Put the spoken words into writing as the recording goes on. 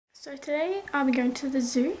So today I'll be going to the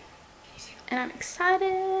zoo and I'm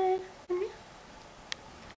excited.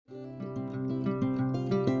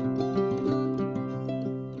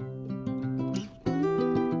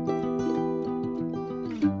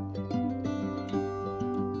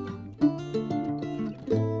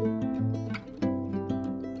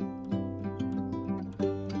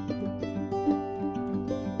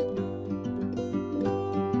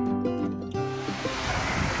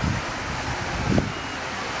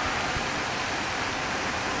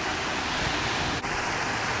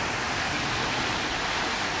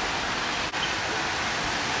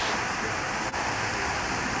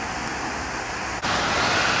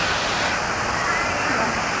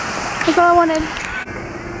 That's all I wanted.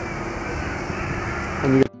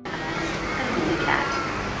 The cat.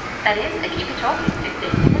 That is, they keep you talking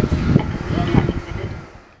 15 minutes at the meerkat exhibit.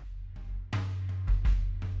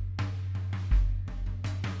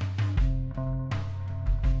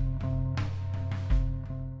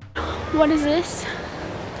 What is this?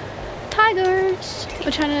 Tigers.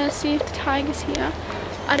 We're trying to see if the tiger's here.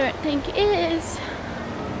 I don't think it is.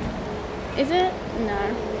 Is it?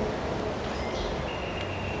 No.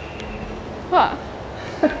 What?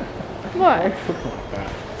 What?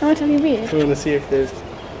 I want to be weird. We want to see if there's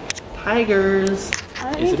tigers.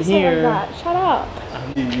 I don't Is need it to here? say like that. Shut up.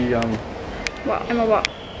 What? Emma, what?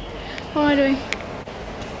 What am I doing?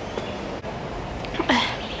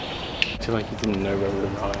 I feel like you didn't know where we were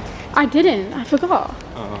going. I didn't. I forgot.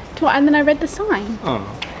 Oh. And then I read the sign. Oh.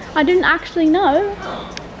 I didn't actually know.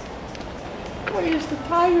 Where's the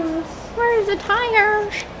tigers? Where is the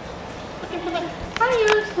tigers? Looking for the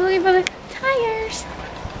tigers. Looking for the tigers.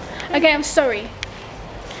 Okay, I'm sorry.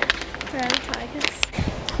 Where are the tigers?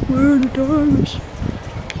 Where are the tigers?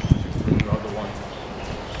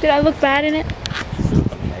 Did I look bad in it?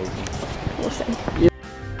 Amazing. We'll see.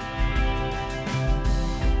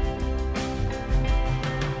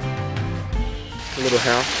 A little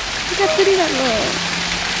house. Look how pretty that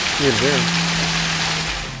looks. Yeah, very.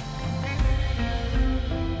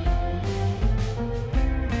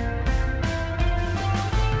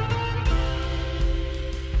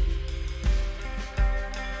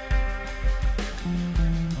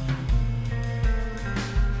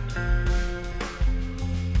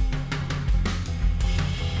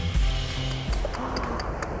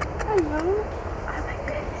 Hello. Oh my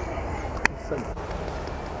goodness.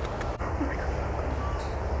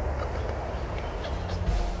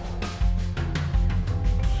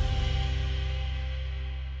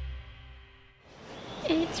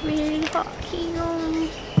 It's really hot here.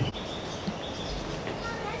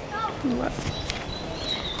 What?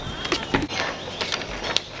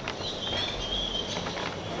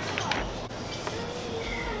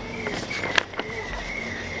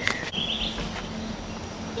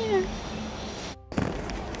 Yeah.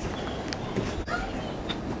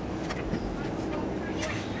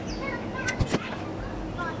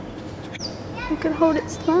 I could hold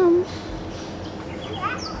its thumb.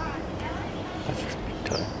 That's its big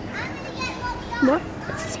toe. What?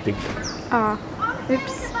 That's its big toe. Ah,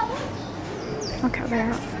 oops. I'll cut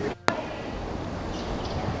that out.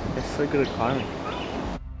 It's so good at climbing.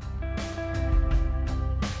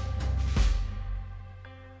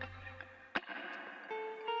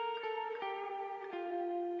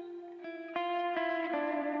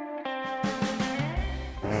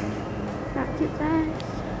 That's its ass.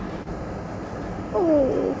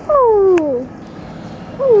 Oh, oh,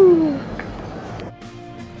 oh.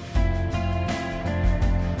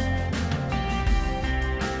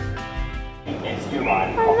 I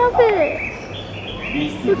love it.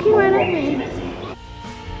 Looking right at me.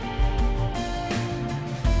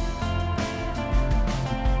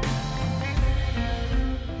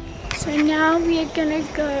 So now we are gonna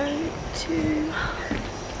go to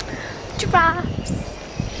giraffes.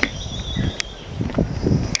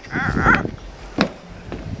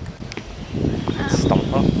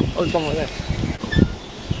 Stomper. Oh, there's one right there.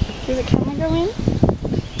 Does the camera go in?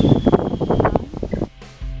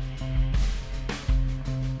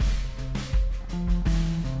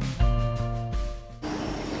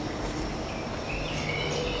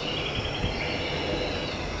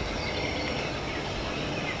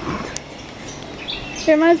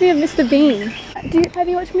 It reminds me of Mr. Bean. Have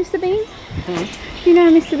you watched Mr. Bean? Mm-hmm. You know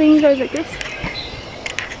how Mr. Bean goes like this?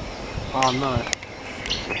 Oh no.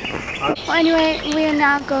 Well, anyway, we are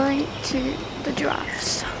now going to the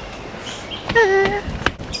giraffes.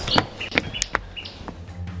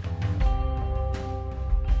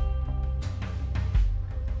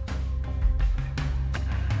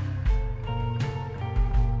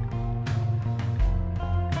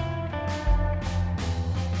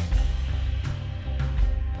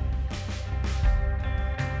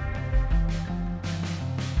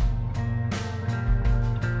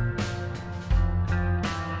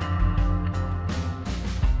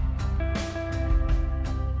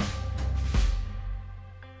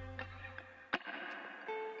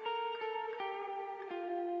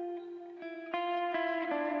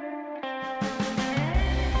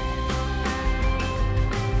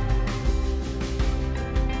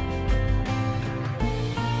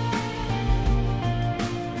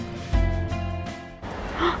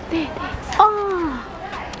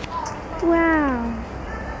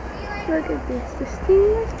 Look at this, the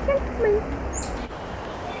steamless gentleman.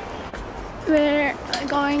 We're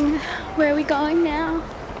going, where are we going now?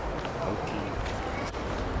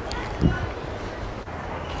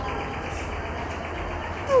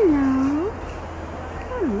 Hello.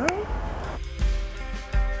 Hello.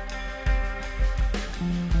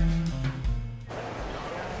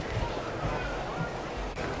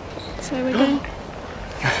 So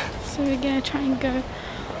we're gonna try and go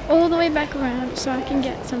all the way back around so I can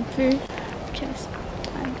get some food because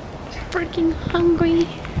I'm freaking hungry.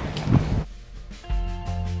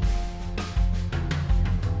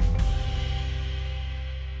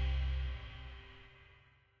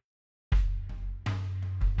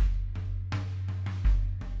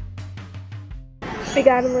 We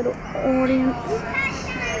got a little audience.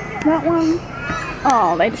 That one,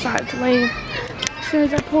 oh, they decided to leave as soon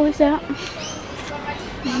as I pull this out.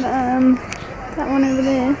 And, that one over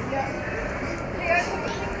there,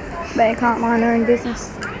 they can't mind their own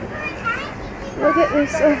business. Look at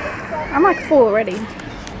this. I'm like full already.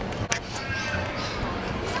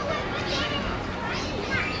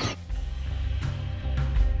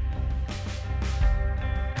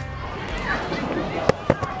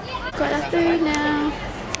 Got our food now.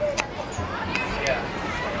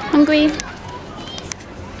 Hungry.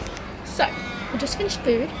 So, we just finished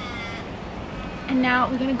food. And now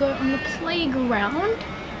we're gonna go on the playground.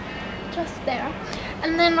 Just there.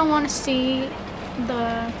 And then I want to see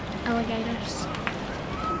the alligators.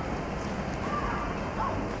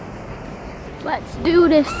 Let's do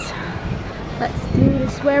this. Let's do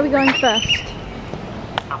this. Where are we going first?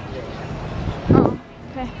 Oh,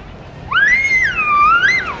 okay.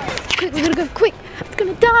 Quick, we gotta go quick. It's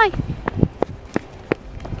gonna die.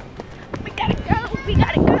 We gotta go. We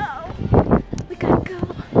gotta go. We gotta go.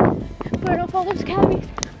 Burn off all those calories.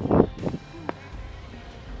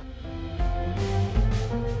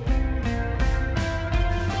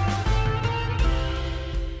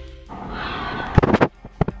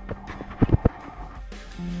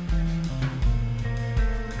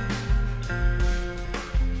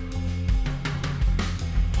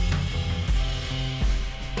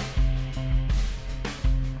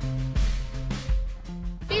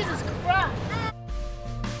 Jesus Christ!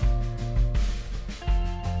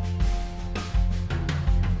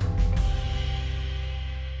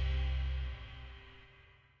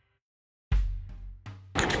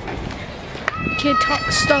 Kid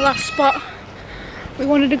stole our spot. We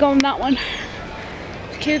wanted to go on that one.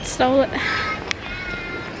 The kid stole it.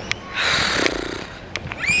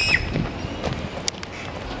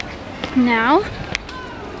 Now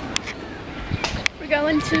we're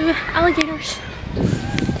going to alligators.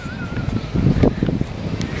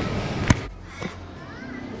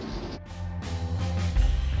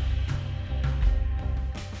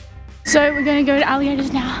 So we're gonna go to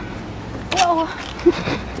alligators now. Whoa.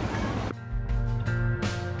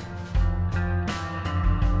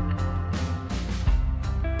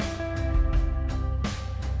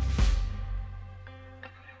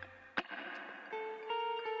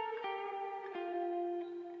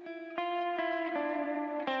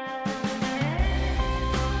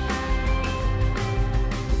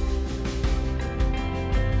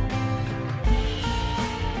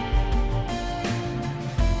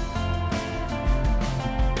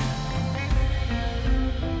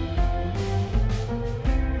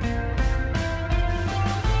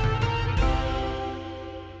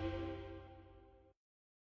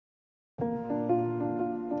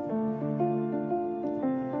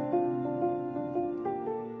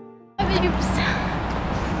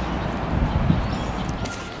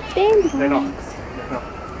 They're not.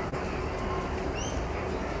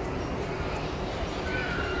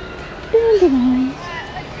 Dandelions.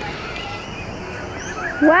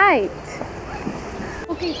 Wait.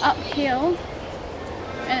 Walking uphill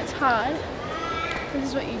and it's hard. This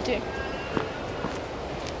is what you do.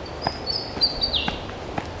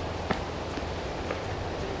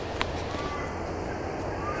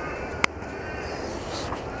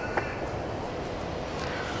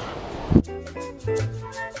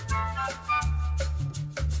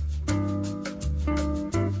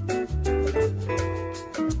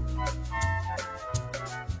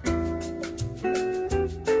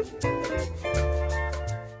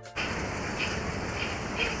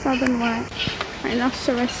 Southern white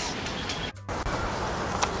rhinoceros.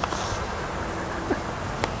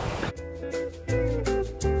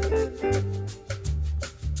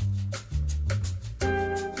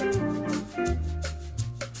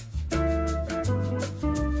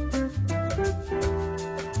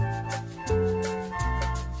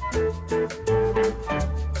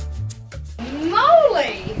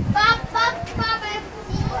 Moly!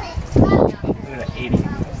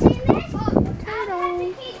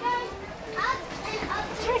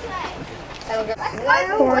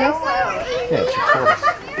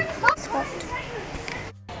 Stopped.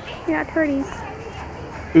 Yeah, 30.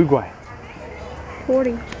 Uruguay.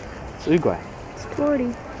 40. It's Uruguay. It's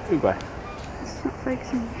 40. Uruguay. It's not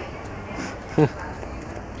focusing.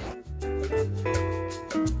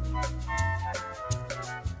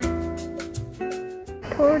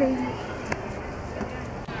 40.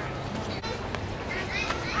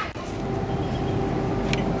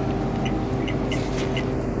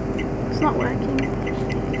 It's not working.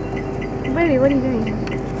 Baby, what are you doing?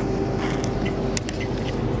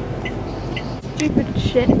 Stupid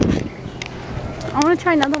shit. I want to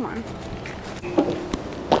try another one.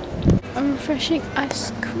 A refreshing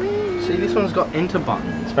ice cream. See, this one's got enter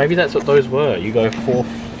buttons. Maybe that's what those were. You go 4,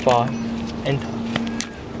 5, enter.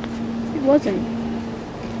 It wasn't.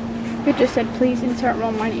 It just said, please insert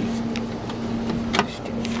more money.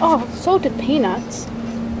 Oh, salted peanuts.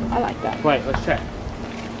 I like that. Wait, let's check.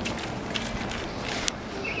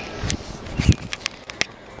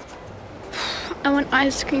 I want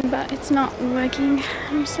ice cream, but it's not working.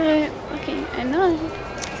 I'm so fucking annoyed.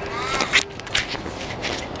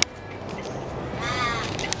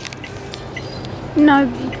 No.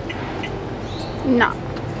 No.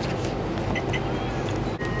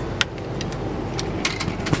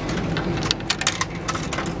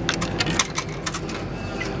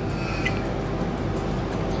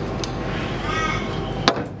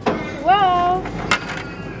 Whoa.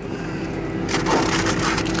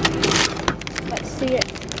 Let's see it.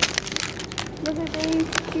 Look at these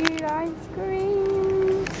cute ice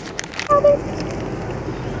creams.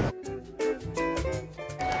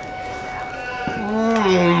 Oh,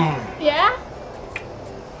 yeah?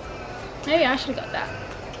 Maybe I should have got that.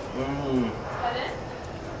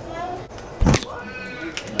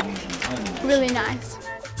 Really nice.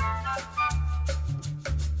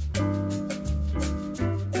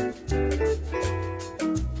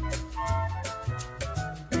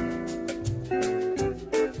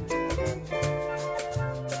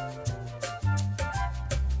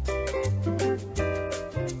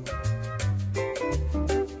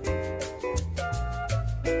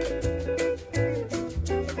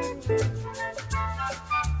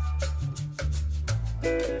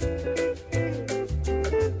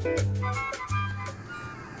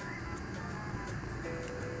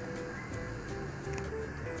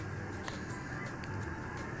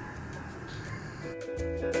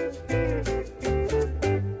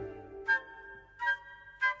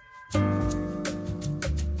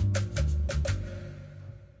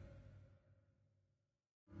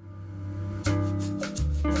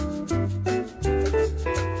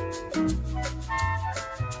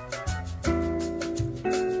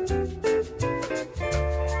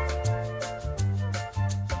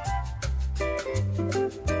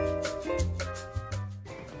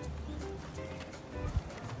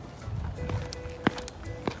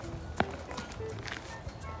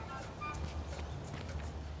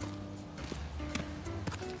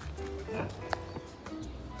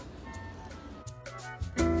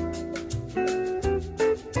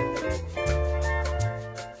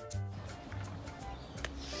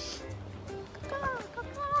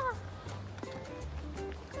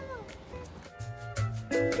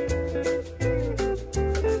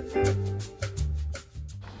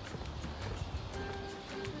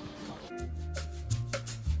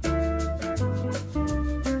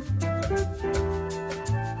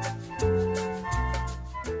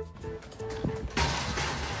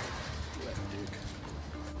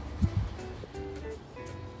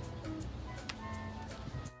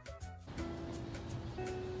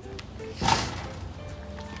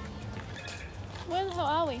 Where the hell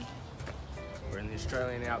are we? We're in the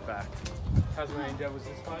Australian outback. Tasmanian Devil's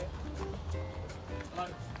this way. Hello.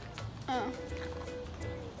 Oh.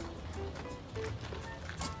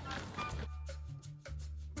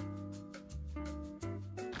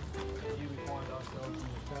 Here we find ourselves in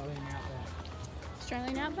the Australian outback.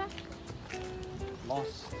 Australian outback?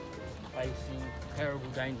 Lost, facing, terrible,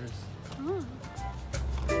 dangerous. Oh.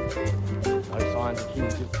 No signs of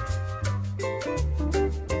humans.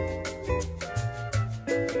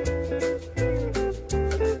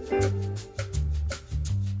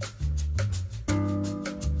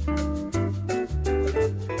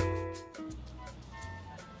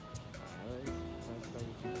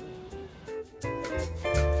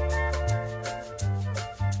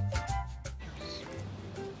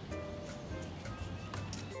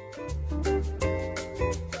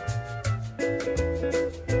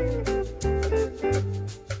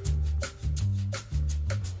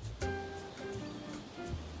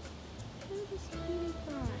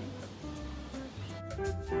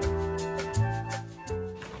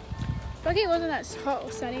 Lucky it wasn't that hot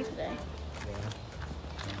or sunny today. Yeah.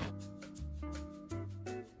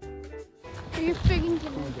 Are you freaking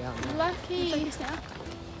kidding me? down now. Lucky. Focus now.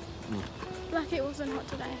 Lucky it wasn't hot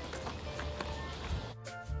today.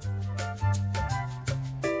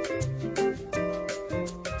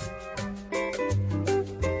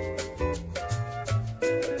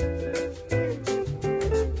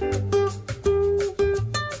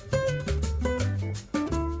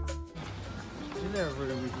 Isn't there a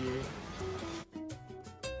room with you?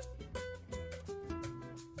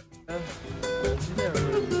 Isn't there a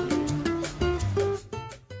room with you?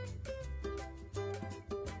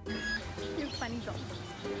 You're a funny dog.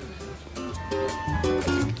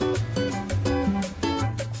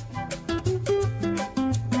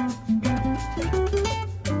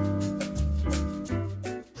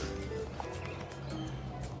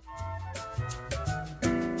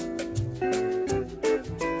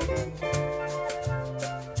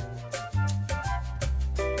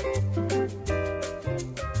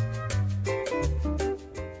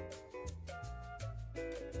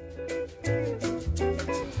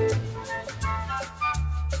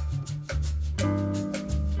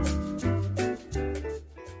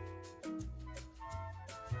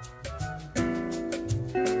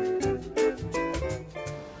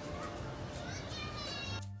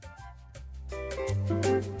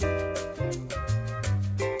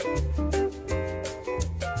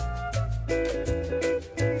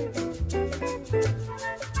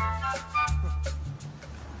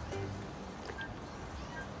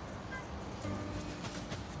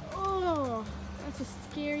 Oh, that's the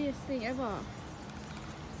scariest thing ever.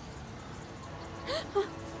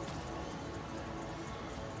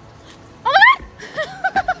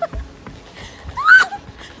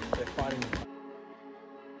 They're fighting.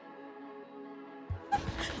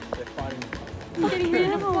 They're fighting. Getting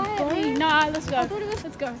rid of a body. Nah, let's go.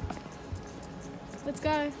 Let's go. Let's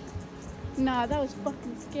go. Nah, that was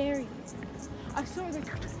fucking scary. I saw it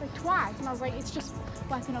like twice and I was like, it's just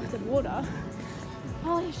wiping off the water.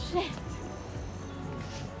 Holy shit.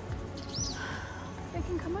 They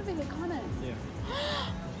can come over here, can't it? Yeah.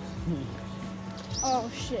 Oh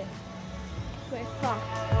shit. We're fucked.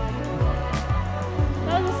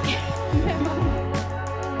 That was a scary.